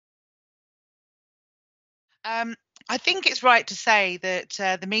Um, I think it's right to say that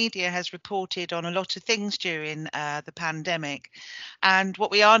the media has reported on a lot of things during the pandemic. And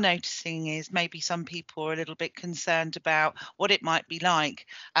what we are noticing is maybe some people are a little bit concerned about what it might be like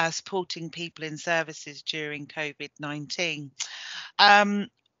supporting people in services during COVID-19. Um,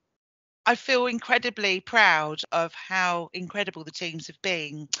 I feel incredibly proud of how incredible the teams have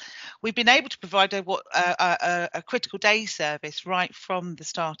been. We've been able to provide a critical day service right from the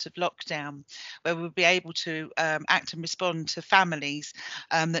start of lockdown, where we'll be able to act and respond to families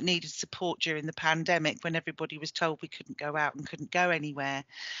that needed support during the pandemic when everybody was told we couldn't go out and couldn't go anywhere.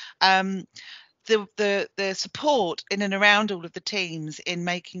 Um, the support in and around all of the teams in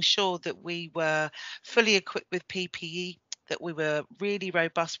making sure that we were fully equipped with PPE, that we were really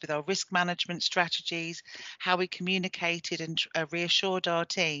robust with our risk management strategies, how we communicated and reassured our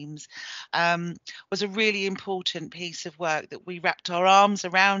teams, um, was a really important piece of work, that we wrapped our arms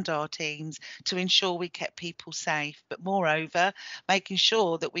around our teams to ensure we kept people safe, but moreover, making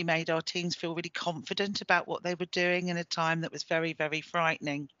sure that we made our teams feel really confident about what they were doing in a time that was very, very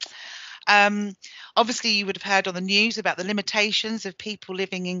frightening. Um, Obviously, you would have heard on the news about the limitations of people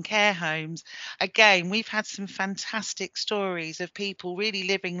living in care homes. Again, we've had some fantastic stories of people really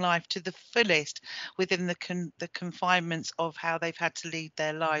living life to the fullest within the confinements of how they've had to lead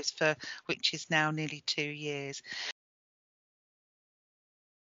their lives for which is now nearly 2 years.